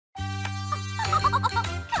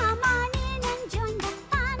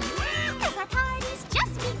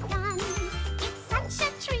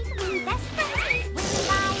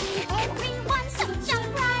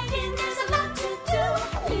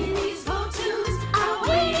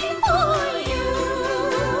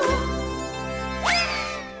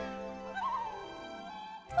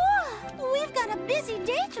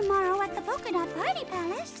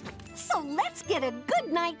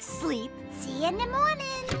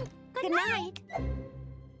Good night.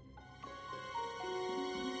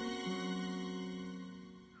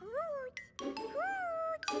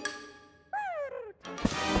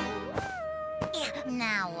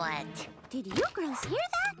 Now what? Did you girls hear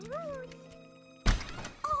that?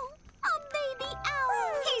 Oh, a baby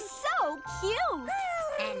owl. He's so cute.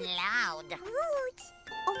 And loud.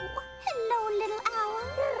 Oh, hello, little owl.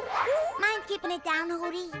 Mind keeping it down,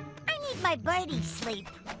 Hootie? I need my birdie sleep.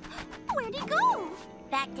 Where'd he go?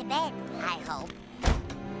 Back to bed, I hope.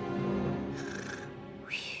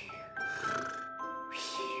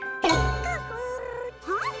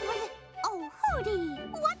 Huh? Oh,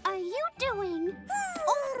 Hootie, what are you doing?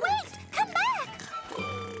 Oh, wait! Come back!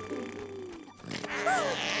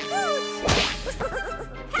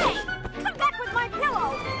 Hey! Come back with my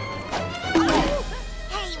pillow! Oh.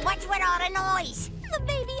 Hey, what's with all the noise? The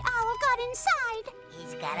baby owl got inside.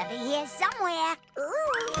 He's gotta be here somewhere.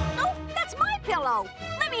 Oh, that's my pillow.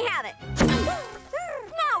 Let me have it.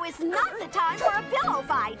 Now is not the time for a pillow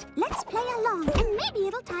fight. Let's play along, and maybe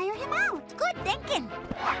it'll tire him out. Good thinking.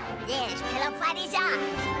 There's pillow fight is on.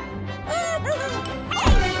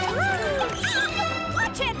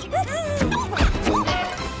 Watch it!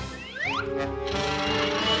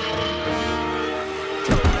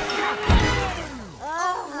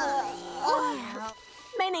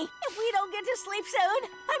 Minnie, if we don't get to sleep soon,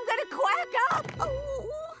 I'm gonna quack up. Oh.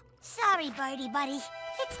 Sorry, Birdie Buddy.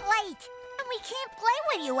 It's late, and we can't play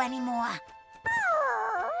with you anymore.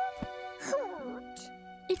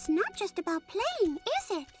 It's not just about playing,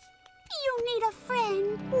 is it? You need a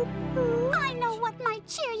friend. I know what might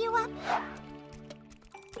cheer you up.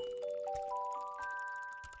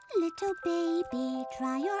 Little baby,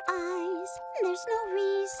 dry your eyes. There's no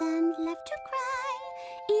reason left to cry.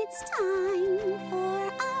 It's time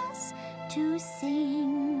for us to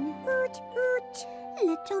sing. Hoot, hoot.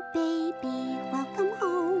 Little baby, welcome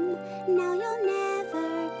home. Now you'll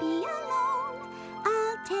never be alone.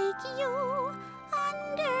 I'll take you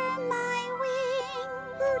under my wing.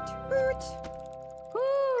 Hoot, hoot.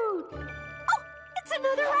 Hoot. Oh, it's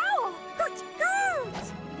another owl. Hoot, hoot.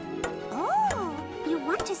 Oh, you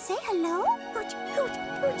want to say hello? Hoot, hoot,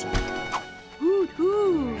 hoot. Hoot,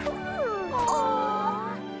 hoot.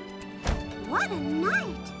 Oh. What a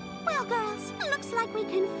night. Well, girls, looks like we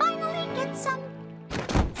can finally get some